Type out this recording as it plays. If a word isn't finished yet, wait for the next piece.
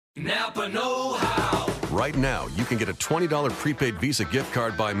Napa know-how. Right now, you can get a $20 prepaid Visa gift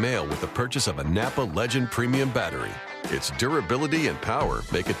card by mail with the purchase of a Napa Legend Premium Battery. Its durability and power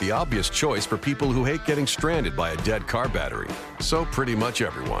make it the obvious choice for people who hate getting stranded by a dead car battery. So pretty much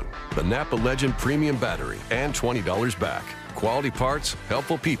everyone. The Napa Legend Premium Battery and $20 back. Quality parts,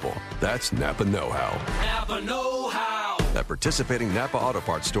 helpful people. That's Napa know-how. Napa know-how. At participating Napa Auto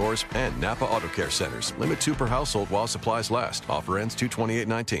Parts stores and Napa Auto Care Centers. Limit 2 per household while supplies last. Offer ends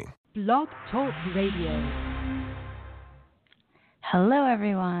 2/28/19. Blog Talk Radio. Hello,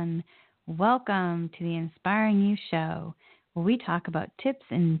 everyone. Welcome to the Inspiring You Show, where we talk about tips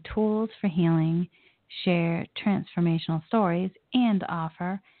and tools for healing, share transformational stories, and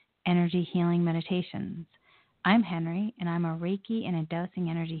offer energy healing meditations. I'm Henry, and I'm a Reiki and a dosing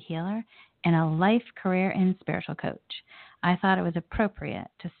energy healer and a life, career, and spiritual coach. I thought it was appropriate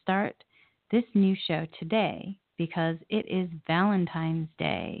to start this new show today because it is Valentine's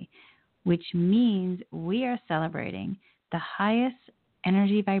Day, which means we are celebrating the highest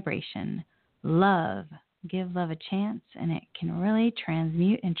energy vibration, love. Give love a chance, and it can really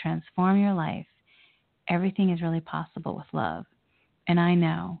transmute and transform your life. Everything is really possible with love. And I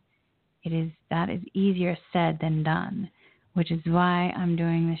know that is easier said than done, which is why I'm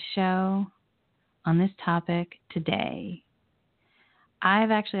doing this show on this topic today.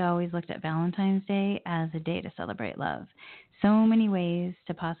 I've actually always looked at Valentine's Day as a day to celebrate love. So many ways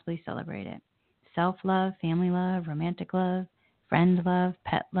to possibly celebrate it. Self-love, family love, romantic love, friend love,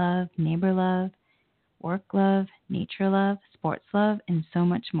 pet love, neighbor love, work love, nature love, sports love, and so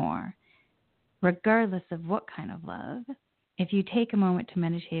much more. Regardless of what kind of love, if you take a moment to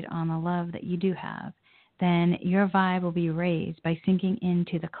meditate on the love that you do have, then your vibe will be raised by sinking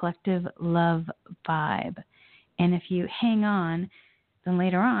into the collective love vibe. And if you hang on, then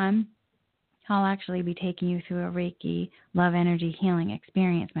later on, I'll actually be taking you through a Reiki Love Energy Healing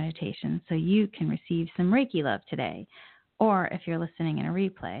Experience meditation so you can receive some Reiki love today. Or if you're listening in a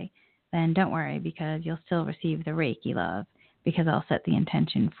replay, then don't worry because you'll still receive the Reiki love because I'll set the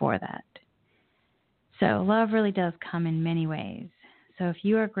intention for that. So love really does come in many ways. So if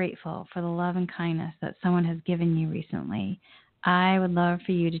you are grateful for the love and kindness that someone has given you recently, I would love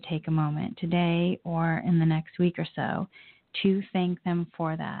for you to take a moment today or in the next week or so to thank them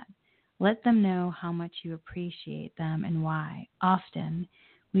for that. Let them know how much you appreciate them and why. Often,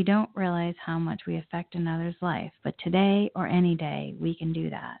 we don't realize how much we affect another's life, but today or any day, we can do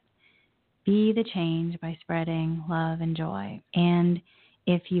that. Be the change by spreading love and joy. And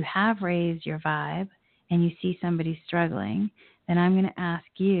if you have raised your vibe and you see somebody struggling, then I'm going to ask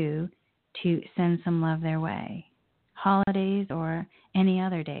you to send some love their way. Holidays or any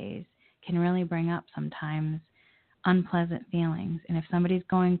other days can really bring up sometimes unpleasant feelings. And if somebody's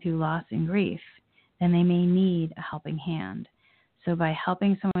going through loss and grief, then they may need a helping hand. So by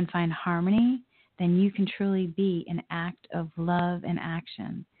helping someone find harmony, then you can truly be an act of love and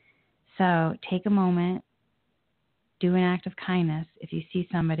action. So take a moment, do an act of kindness if you see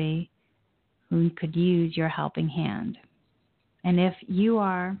somebody who could use your helping hand. And if you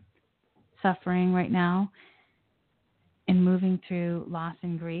are suffering right now and moving through loss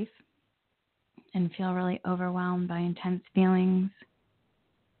and grief, and feel really overwhelmed by intense feelings,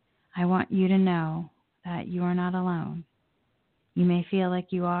 I want you to know that you are not alone. You may feel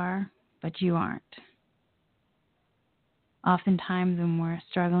like you are, but you aren't. Oftentimes when we're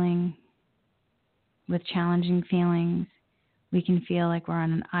struggling with challenging feelings, we can feel like we're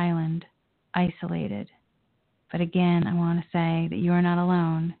on an island, isolated. But again, I want to say that you are not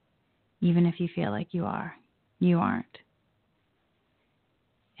alone, even if you feel like you are. You aren't.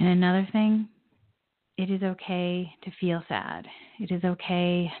 And another thing, it is okay to feel sad. It is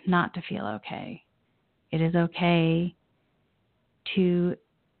okay not to feel okay. It is okay to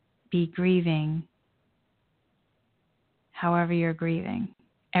be grieving however you're grieving.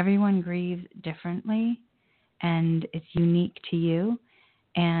 Everyone grieves differently, and it's unique to you,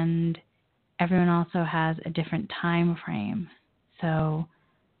 and everyone also has a different time frame. So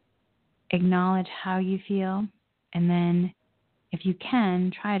acknowledge how you feel, and then if you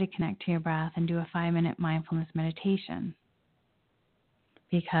can, try to connect to your breath and do a 5-minute mindfulness meditation.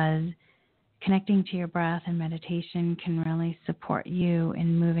 Because connecting to your breath and meditation can really support you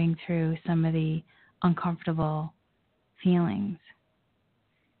in moving through some of the uncomfortable feelings.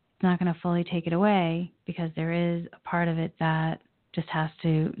 It's not going to fully take it away because there is a part of it that just has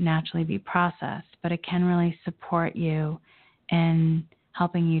to naturally be processed, but it can really support you in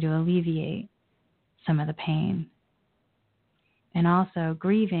helping you to alleviate some of the pain. And also,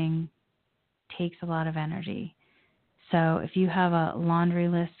 grieving takes a lot of energy. So if you have a laundry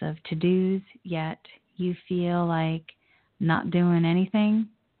list of to-dos, yet you feel like not doing anything,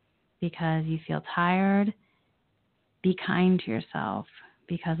 because you feel tired, be kind to yourself,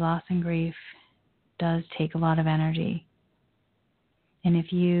 because loss and grief does take a lot of energy. And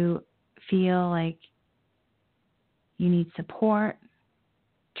if you feel like you need support,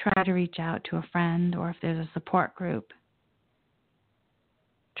 try to reach out to a friend, or if there's a support group,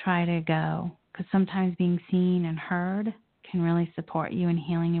 try to go. Because sometimes being seen and heard can really support you in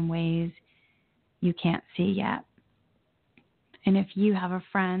healing in ways you can't see yet. And if you have a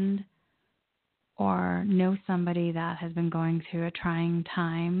friend or know somebody that has been going through a trying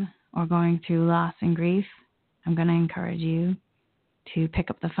time or going through loss and grief, I'm going to encourage you to pick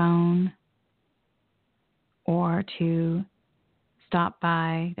up the phone or to stop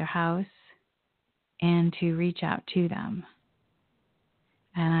by their house and to reach out to them.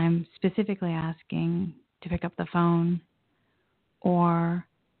 And I'm specifically asking to pick up the phone or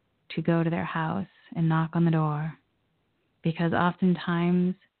to go to their house and knock on the door, because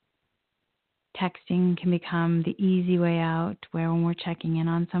oftentimes texting can become the easy way out, where when we're checking in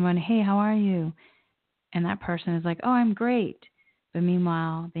on someone, hey, how are you? And that person is like, oh, I'm great. But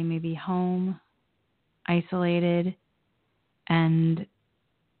meanwhile, they may be home, isolated, and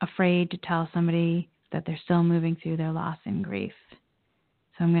afraid to tell somebody that they're still moving through their loss and grief.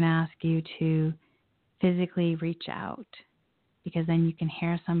 So I'm going to ask you to physically reach out, because then you can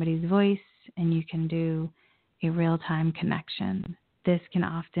hear somebody's voice and you can do a real-time connection. This can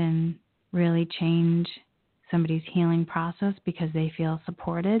often really change somebody's healing process because they feel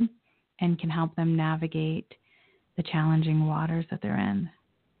supported and can help them navigate the challenging waters that they're in.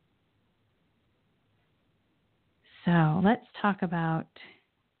 So let's talk about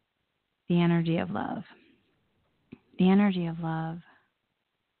the energy of love. The energy of love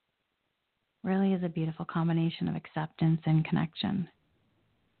really is a beautiful combination of acceptance and connection.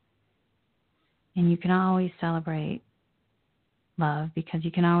 And you can always celebrate love because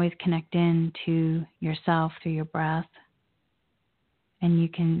you can always connect in to yourself through your breath, and you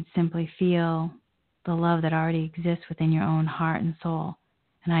can simply feel the love that already exists within your own heart and soul.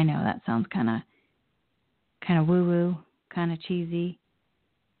 And I know that sounds kind of woo-woo, kind of cheesy,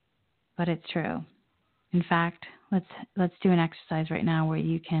 but it's true. In fact, let's do an exercise right now where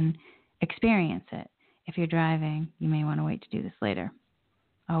you can experience it. If you're driving, you may want to wait to do this later.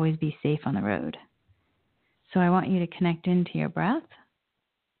 Always be safe on the road. So I want you to connect into your breath.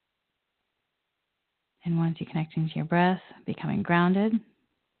 And once you connect into your breath, becoming grounded,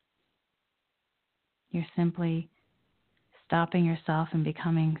 you're simply stopping yourself and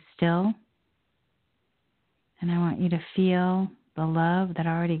becoming still. And I want you to feel the love that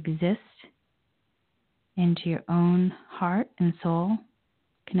already exists into your own heart and soul,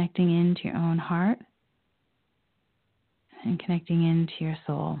 connecting into your own heart and connecting into your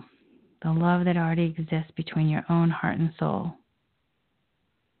soul. The love that already exists between your own heart and soul.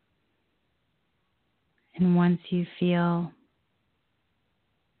 And once you feel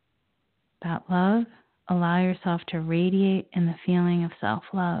that love, allow yourself to radiate in the feeling of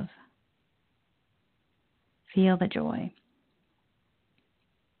self-love. Feel the joy.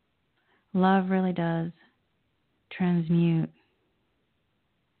 Love really does transmute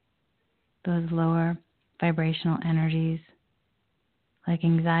those lower vibrational energies like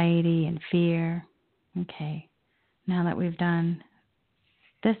anxiety and fear. Okay, now that we've done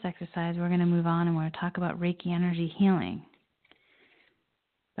this exercise, we're going to move on and we're going to talk about Reiki Energy Healing.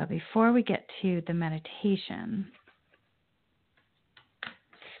 But before we get to the meditation,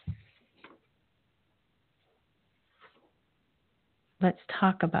 let's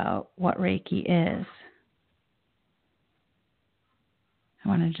talk about what Reiki is. I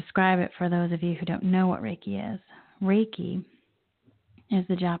want to describe it for those of you who don't know what Reiki is. Reiki is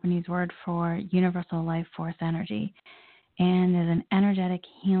the Japanese word for universal life force energy and is an energetic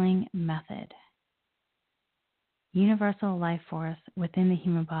healing method. Universal life force within the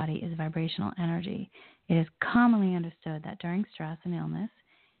human body is vibrational energy. It is commonly understood that during stress and illness,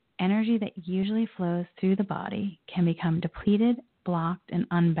 energy that usually flows through the body can become depleted, blocked, and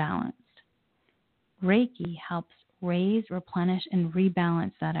unbalanced. Reiki helps raise, replenish, and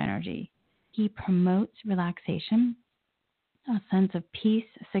rebalance that energy. He promotes relaxation, a sense of peace,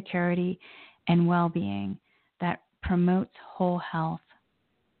 security, and well-being that promotes whole health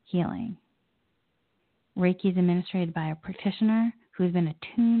healing. Reiki is administered by a practitioner who has been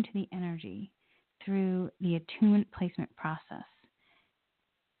attuned to the energy through the attunement placement process.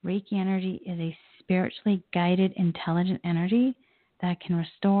 Reiki energy is a spiritually guided, intelligent energy that can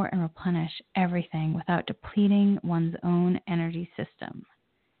restore and replenish everything without depleting one's own energy system.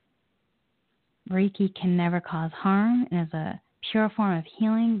 Reiki can never cause harm and is a pure form of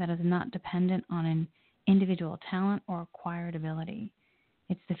healing that is not dependent on an individual talent or acquired ability.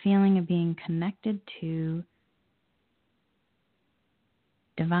 It's the feeling of being connected to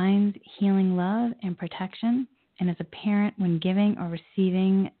divine's healing love and protection, and is apparent when giving or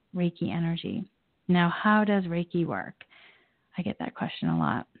receiving Reiki energy. Now, how does Reiki work? I get that question a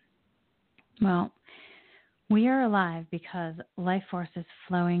lot. Well, we are alive because life force is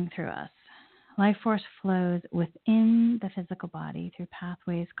flowing through us. Life force flows within the physical body through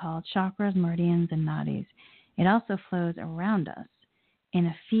pathways called chakras, meridians, and nadis. It also flows around us in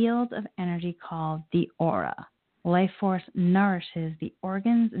a field of energy called the aura. Life force nourishes the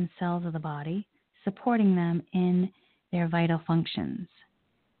organs and cells of the body, supporting them in their vital functions.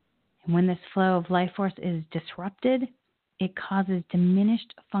 And when this flow of life force is disrupted, it causes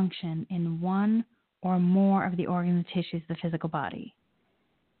diminished function in one or more of the organs and tissues of the physical body.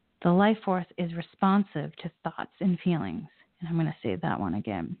 The life force is responsive to thoughts and feelings. And I'm going to say that one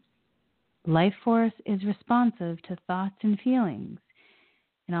again. Life force is responsive to thoughts and feelings.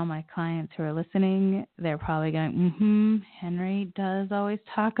 And all my clients who are listening, they're probably going, Henry does always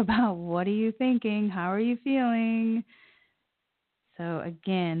talk about what are you thinking? How are you feeling? So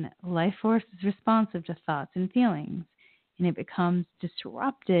again, life force is responsive to thoughts and feelings. And it becomes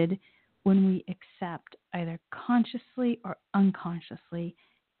disrupted when we accept either consciously or unconsciously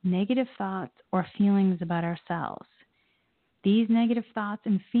negative thoughts or feelings about ourselves. These negative thoughts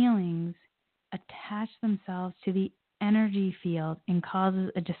and feelings attach themselves to the energy field and causes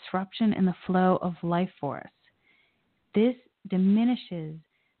a disruption in the flow of life force. This diminishes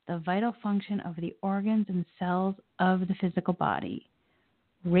the vital function of the organs and cells of the physical body.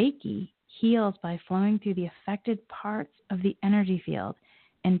 Reiki heals by flowing through the affected parts of the energy field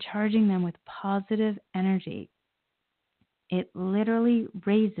and charging them with positive energy. It literally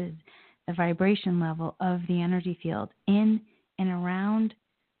raises the vibration level of the energy field in and around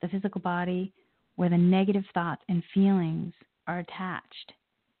the physical body where the negative thoughts and feelings are attached.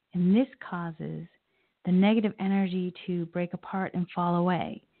 And this causes the negative energy to break apart and fall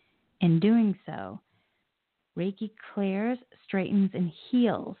away. In doing so, Reiki clears, straightens, and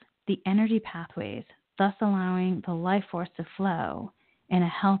heals the energy pathways, thus allowing the life force to flow in a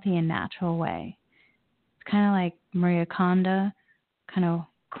healthy and natural way. It's kind of like Maria Kondo, kind of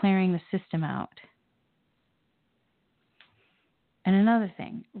clearing the system out. And another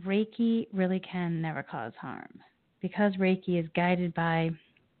thing, Reiki really can never cause harm. Because Reiki is guided by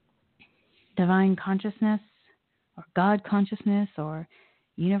divine consciousness or God consciousness or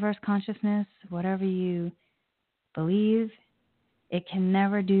universe consciousness, whatever you believe, it can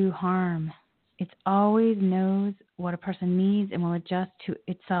never do harm. It always knows what a person needs and will adjust to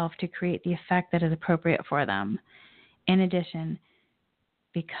itself to create the effect that is appropriate for them. In addition,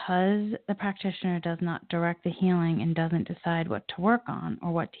 because the practitioner does not direct the healing and doesn't decide what to work on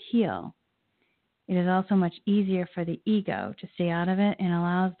or what to heal, it is also much easier for the ego to stay out of it and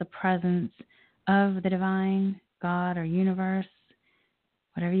allows the presence of the divine, God, or universe,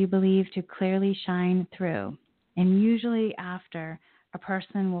 whatever you believe, to clearly shine through. And usually after, a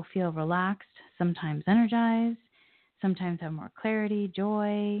person will feel relaxed, sometimes energized, sometimes have more clarity,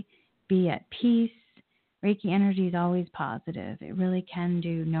 joy, be at peace. Reiki energy is always positive. It really can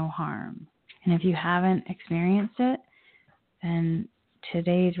do no harm. And if you haven't experienced it, then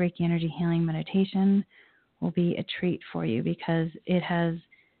today's Reiki Energy Healing meditation will be a treat for you because it has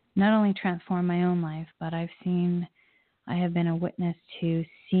not only transformed my own life, but I have been a witness to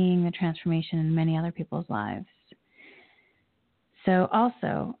seeing the transformation in many other people's lives. So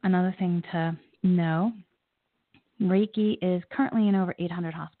also, another thing to know, Reiki is currently in over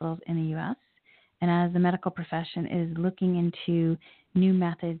 800 hospitals in the U.S., and as the medical profession is looking into new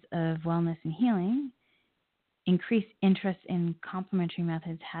methods of wellness and healing, increased interest in complementary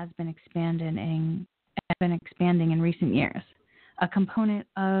methods has been expanding in recent years. A component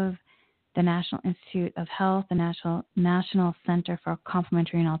of the National Institute of Health, the National Center for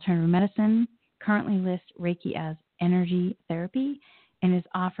Complementary and Alternative Medicine, currently lists Reiki as energy therapy and is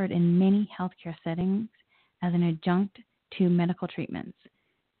offered in many healthcare settings as an adjunct to medical treatments.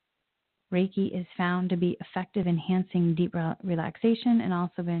 Reiki is found to be effective enhancing deep relaxation and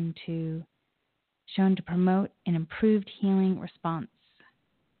also been shown to promote an improved healing response.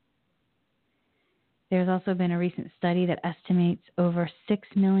 There's also been a recent study that estimates over 6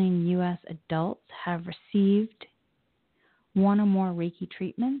 million U.S. adults have received one or more Reiki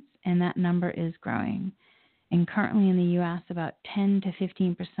treatments, and that number is growing. And currently in the U.S., about 10 to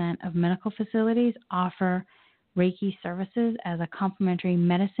 15% of medical facilities offer Reiki services as a complementary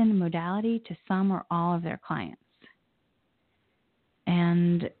medicine modality to some or all of their clients.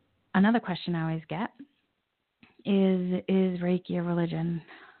 And another question I always get is Reiki a religion?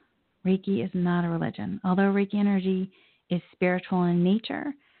 Reiki is not a religion. Although Reiki energy is spiritual in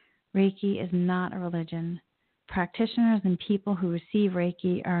nature. Reiki is not a religion. Practitioners and people who receive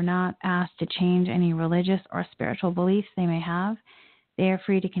Reiki are not asked to change any religious or spiritual beliefs they may have. They are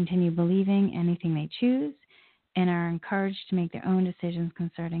free to continue believing anything they choose and are encouraged to make their own decisions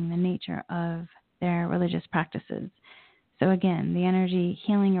concerning the nature of their religious practices. So again, the energy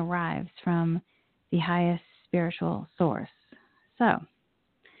healing arrives from the highest spiritual source. So,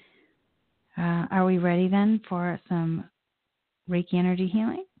 are we ready then for some Reiki energy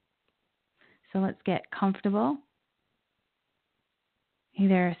healing? So let's get comfortable,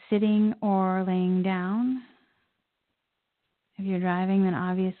 either sitting or laying down. If you're driving, then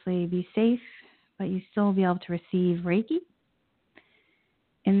obviously be safe, but you still will be able to receive Reiki.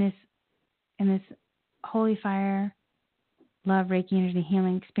 In this Holy Fire Love Reiki Energy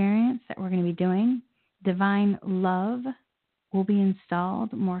Healing experience that we're going to be doing, divine love will be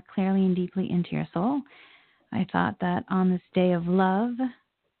installed more clearly and deeply into your soul. I thought that on this day of love,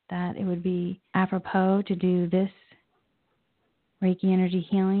 that it would be apropos to do this Reiki Energy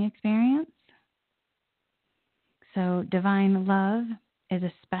Healing experience. So divine love is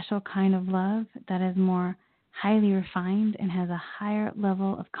a special kind of love that is more highly refined and has a higher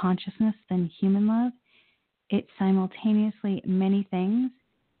level of consciousness than human love. It's simultaneously many things.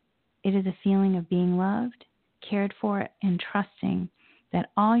 It is a feeling of being loved, cared for, and trusting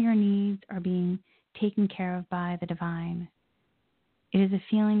that all your needs are being taken care of by the divine. It is a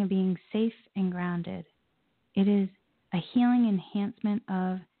feeling of being safe and grounded. It is a healing enhancement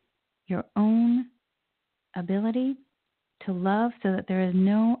of your own ability to love so that there is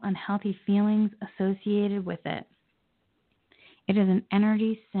no unhealthy feelings associated with it. It is an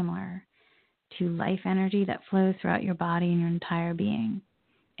energy similar to life energy that flows throughout your body and your entire being,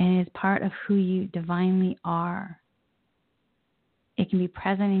 and it is part of who you divinely are. It can be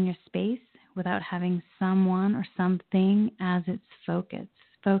present in your space without having someone or something as its focus.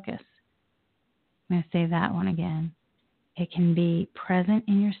 I'm going to say that one again. It can be present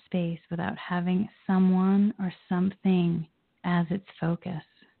in your space without having someone or something as its focus.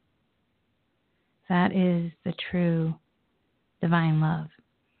 That is the true divine love.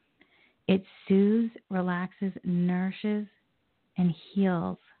 It soothes, relaxes, nourishes, and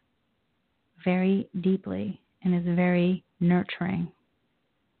heals very deeply and is very nurturing.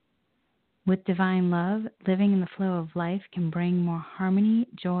 With divine love, living in the flow of life can bring more harmony,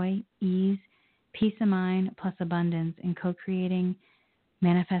 joy, ease, peace of mind, plus abundance in co-creating,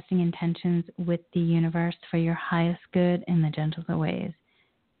 manifesting intentions with the universe for your highest good in the gentlest of ways.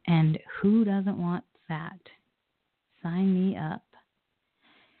 And who doesn't want that? Sign me up.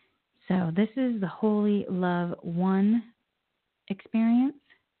 So this is the Holy Love One experience.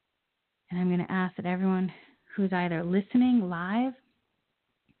 And I'm going to ask that everyone who's either listening live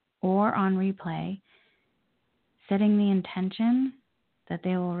or on replay, setting the intention that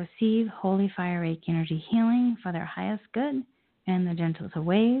they will receive Holy Fire Reiki Energy Healing for their highest good and the gentlest of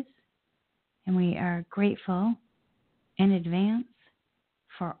ways. And we are grateful in advance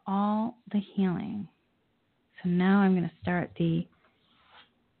for all the healing. So now I'm going to start the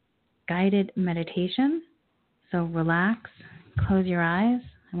guided meditation. So relax, close your eyes.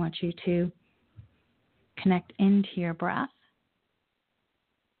 I want you to connect into your breath.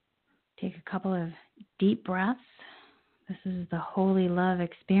 Take a couple of deep breaths. This is the Holy Love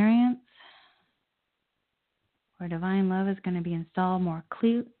experience, where divine love is going to be installed more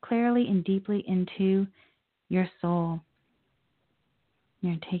clearly and deeply into your soul.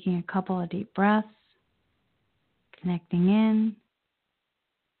 You're taking a couple of deep breaths, connecting in,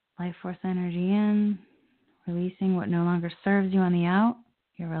 life force energy in, releasing what no longer serves you on the out.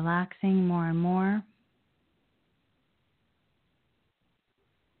 You're relaxing more and more.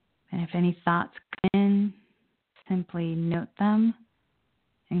 And if any thoughts come in, simply note them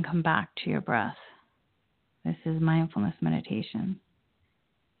and come back to your breath. This is mindfulness meditation.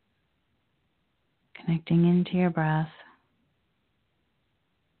 Connecting into your breath.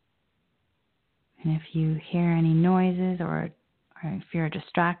 And if you hear any noises or if you're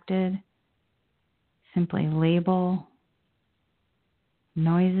distracted, simply label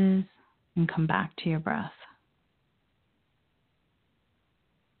noises and come back to your breath.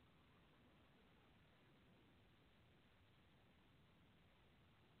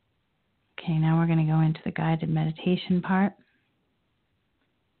 Okay, now we're going to go into the guided meditation part.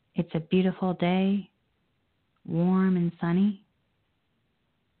 It's a beautiful day, warm and sunny.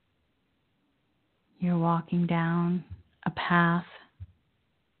 You're walking down a path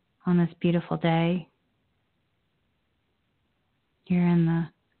on this beautiful day. You're in the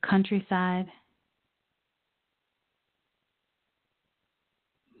countryside.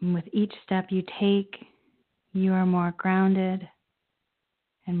 And with each step you take, You are more grounded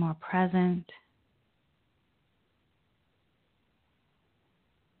and more present.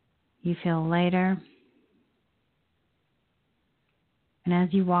 You feel lighter. And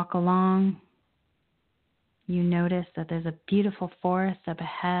as you walk along, you notice that there's a beautiful forest up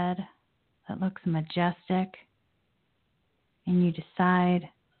ahead that looks majestic. And you decide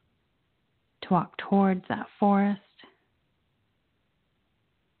to walk towards that forest.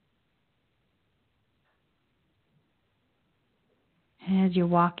 And as you're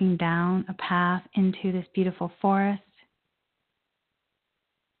walking down a path into this beautiful forest,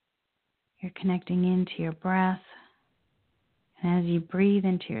 you're connecting into your breath. And as you breathe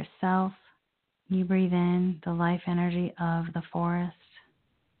into yourself, you breathe in the life energy of the forest.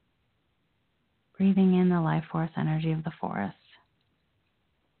 Breathing in the life force energy of the forest.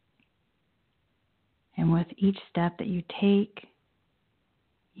 And with each step that you take,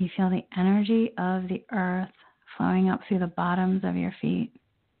 you feel the energy of the earth flowing up through the bottoms of your feet.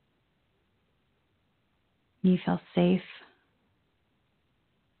 You feel safe.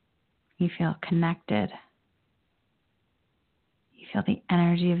 You feel connected. You feel the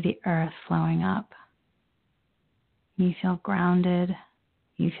energy of the earth flowing up. You feel grounded.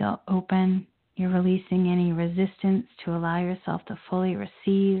 You feel open. You're releasing any resistance to allow yourself to fully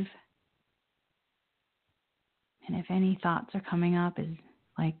receive. And if any thoughts are coming up,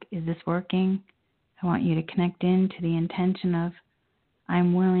 is this working? I want you to connect into the intention of,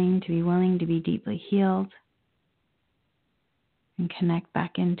 I'm willing to be deeply healed. And connect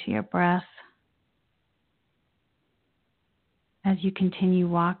back into your breath. As you continue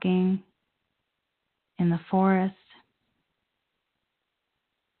walking in the forest,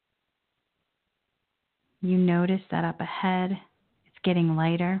 you notice that up ahead it's getting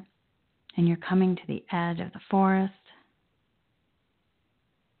lighter and you're coming to the edge of the forest.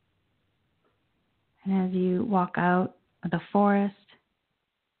 And as you walk out of the forest,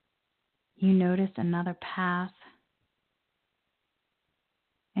 you notice another path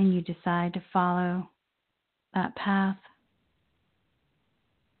and you decide to follow that path.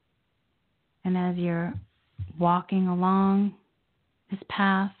 And as you're walking along this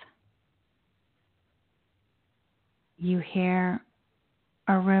path, you hear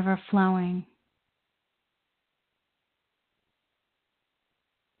a river flowing.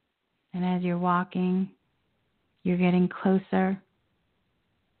 And as you're walking, you're getting closer.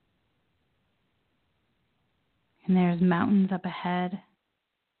 And there's mountains up ahead.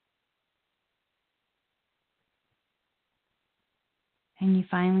 And you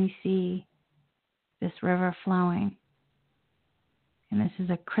finally see this river flowing. And this is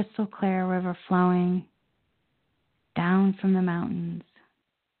a crystal clear river flowing down from the mountains.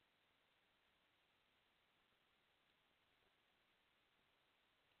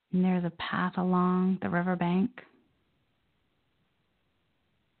 And there's a path along the riverbank.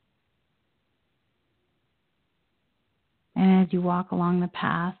 And as you walk along the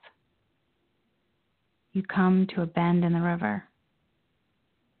path, you come to a bend in the river.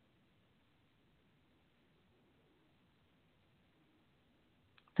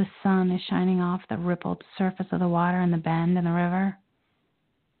 The sun is shining off the rippled surface of the water in the bend in the river.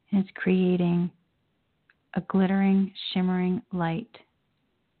 And it's creating a glittering, shimmering light.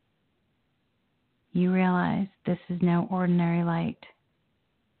 You realize this is no ordinary light.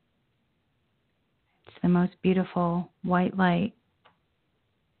 It's the most beautiful white light.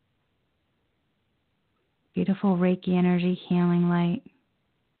 Beautiful Reiki Energy Healing light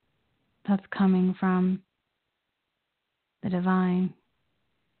that's coming from the divine.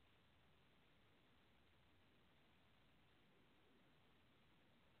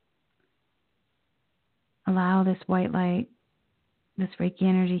 Allow this white light, this Reiki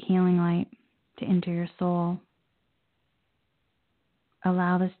Energy Healing light, to enter your soul.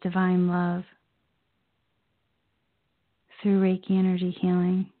 Allow this divine love through Reiki Energy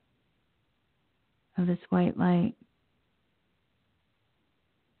Healing of this white light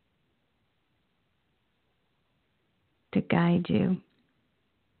to guide you.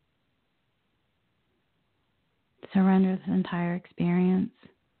 Surrender this entire experience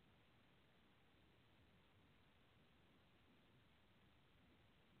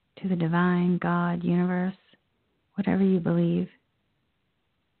to the divine, God, universe, whatever you believe.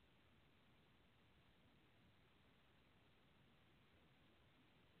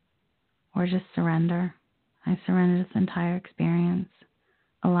 Or just surrender. I surrender this entire experience,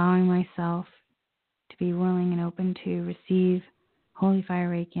 allowing myself to be willing and open to receive Holy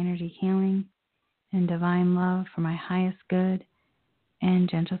Fire Reiki Energy Healing and divine love for my highest good and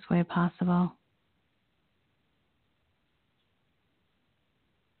gentlest way possible.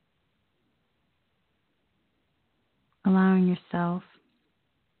 allowing yourself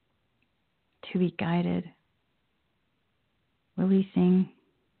to be guided, releasing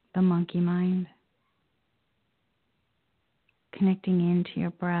the monkey mind, connecting into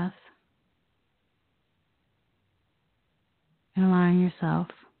your breath, and allowing yourself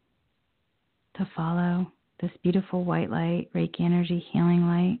to follow this beautiful white light, Reiki Energy Healing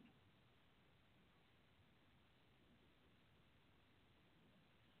light.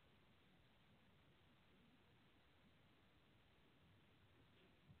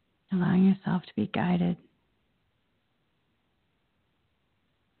 Allowing yourself to be guided.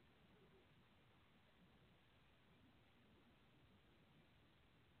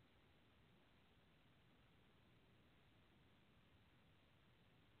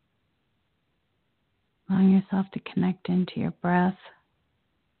 Allowing yourself to connect into your breath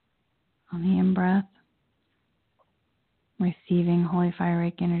on the in-breath, receiving Holy Fire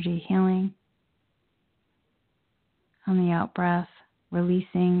Reiki Energy Healing. On the out-breath,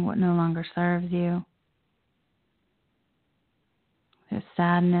 releasing what no longer serves you. There's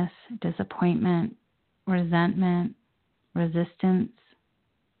sadness, disappointment, resentment, resistance,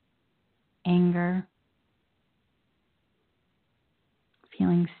 anger,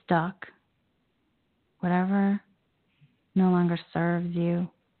 feeling stuck, whatever no longer serves you,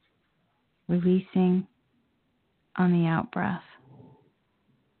 releasing on the out-breath.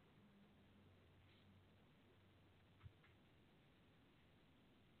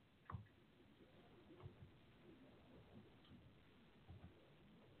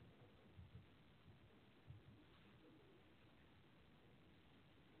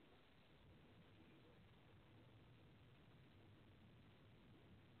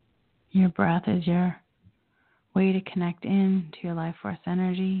 Your breath is your way to connect in to your life force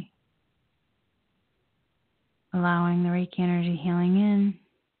energy, allowing the Reiki energy healing in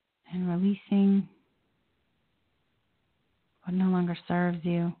and releasing what no longer serves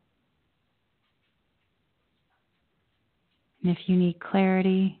you. And if you need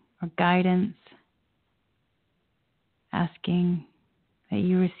clarity or guidance, asking that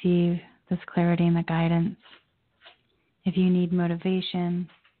you receive this clarity and the guidance. If you need motivation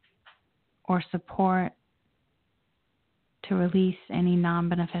or support to release any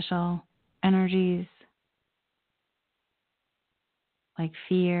non-beneficial energies like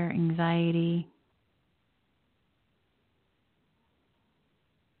fear, anxiety,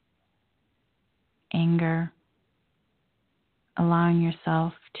 anger, allowing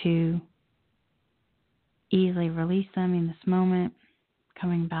yourself to easily release them in this moment,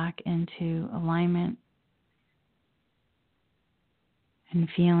 coming back into alignment and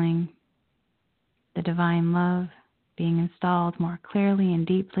feeling the divine love being installed more clearly and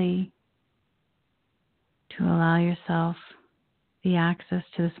deeply to allow yourself the access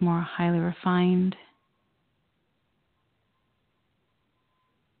to this more highly refined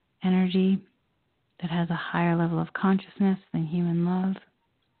energy that has a higher level of consciousness than human love.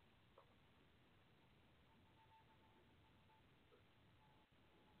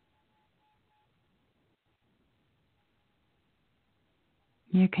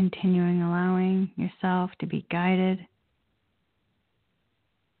 You're continuing allowing yourself to be guided,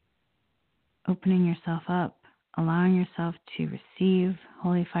 opening yourself up, allowing yourself to receive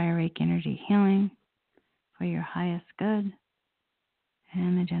Holy Fire Reiki Energy Healing for your highest good and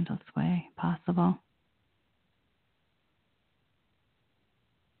in the gentlest way possible.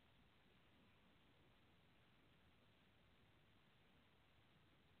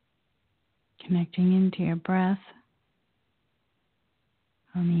 Connecting into your breath.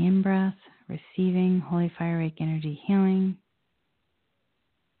 On the in-breath, receiving Holy Fire Reiki Energy Healing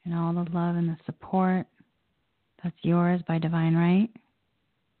and all the love and the support that's yours by divine right.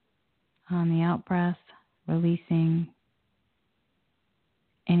 On the out-breath, releasing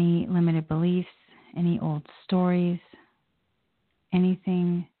any limited beliefs, any old stories,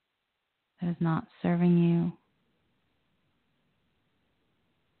 anything that is not serving you.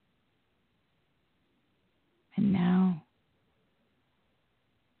 And now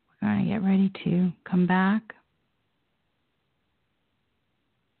we're going to get ready to come back.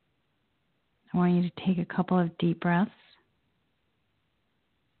 I want you to take a couple of deep breaths.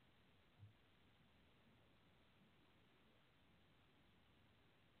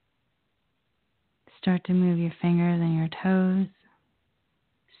 Start to move your fingers and your toes.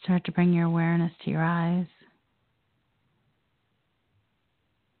 Start to bring your awareness to your eyes.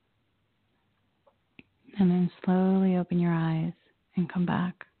 And then slowly open your eyes and come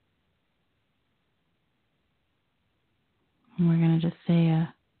back. And we're going to just say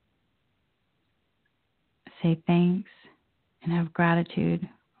thanks and have gratitude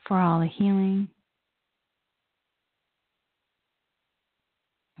for all the healing,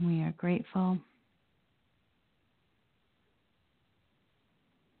 We are grateful.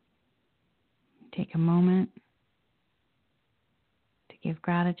 Take a moment to give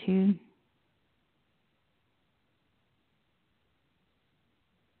gratitude.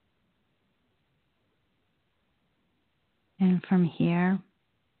 And from here,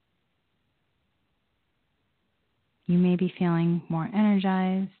 you may be feeling more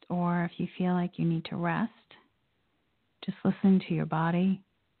energized, or if you feel like you need to rest, just listen to your body.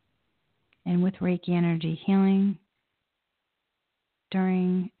 And with Reiki Energy Healing,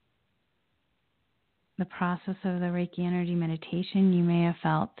 during the process of the Reiki Energy meditation, you may have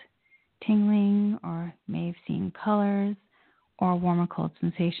felt tingling or may have seen colors or warm or cold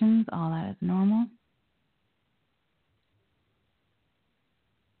sensations. All that is normal.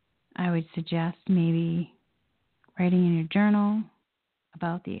 I would suggest maybe writing in your journal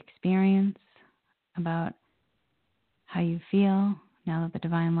about the experience, about how you feel now that the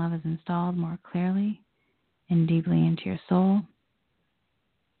divine love is installed more clearly and deeply into your soul.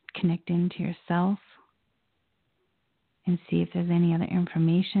 Connect into yourself and see if there's any other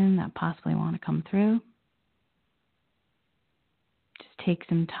information that possibly want to come through. Just take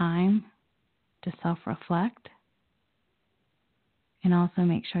some time to self-reflect, and also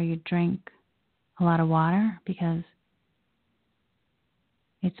make sure you drink a lot of water, because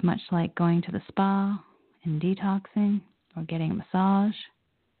it's much like going to the spa and detoxing or getting a massage.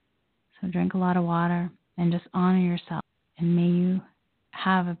 So drink a lot of water and just honor yourself. And may you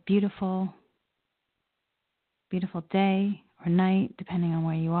have a beautiful, beautiful day or night, depending on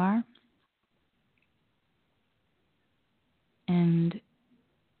where you are. And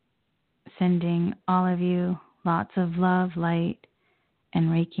sending all of you lots of love, light, and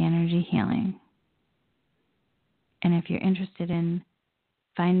Reiki Energy Healing. And if you're interested in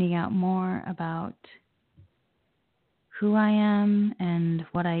finding out more about who I am and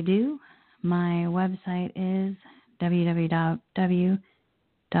what I do, my website is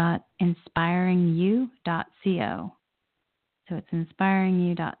www.inspiringyou.co. So it's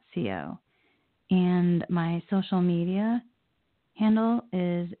inspiringyou.co. And my social media handle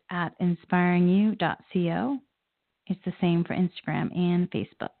is at inspiringyou.co. It's the same for Instagram and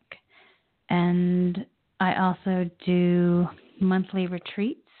Facebook. And I also do monthly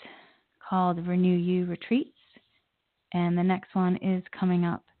retreats called Renew You Retreats. And the next one is coming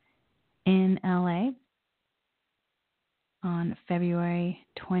up in LA on February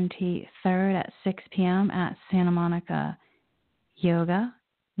 23rd at 6 p.m. at Santa Monica Yoga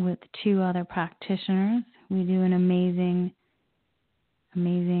with 2 other practitioners. We do an amazing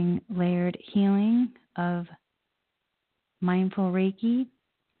layered healing of mindful Reiki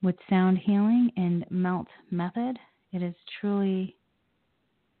with sound healing and melt method. It is truly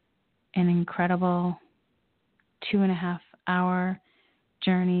an incredible 2.5-hour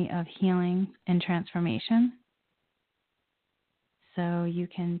journey of healing and transformation. So you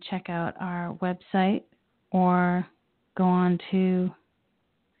can check out our website or go on to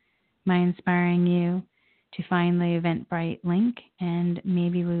My Inspiring You to find the Eventbrite link, and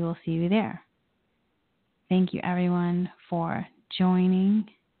maybe we will see you there. Thank you, everyone, for joining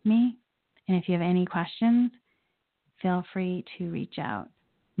me. And if you have any questions, feel free to reach out.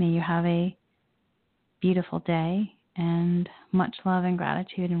 May you have a beautiful day, and much love and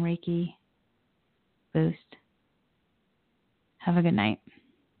gratitude and Reiki boost. Have a good night.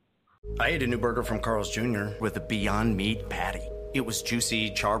 I ate a new burger from Carl's Jr. with a Beyond Meat patty. It was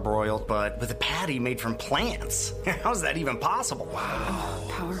juicy, charbroiled, but with a patty made from plants. How's that even possible? Wow.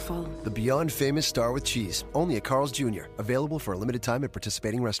 Powerful. The Beyond Famous Star with Cheese. Only at Carl's Jr. Available for a limited time at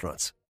participating restaurants.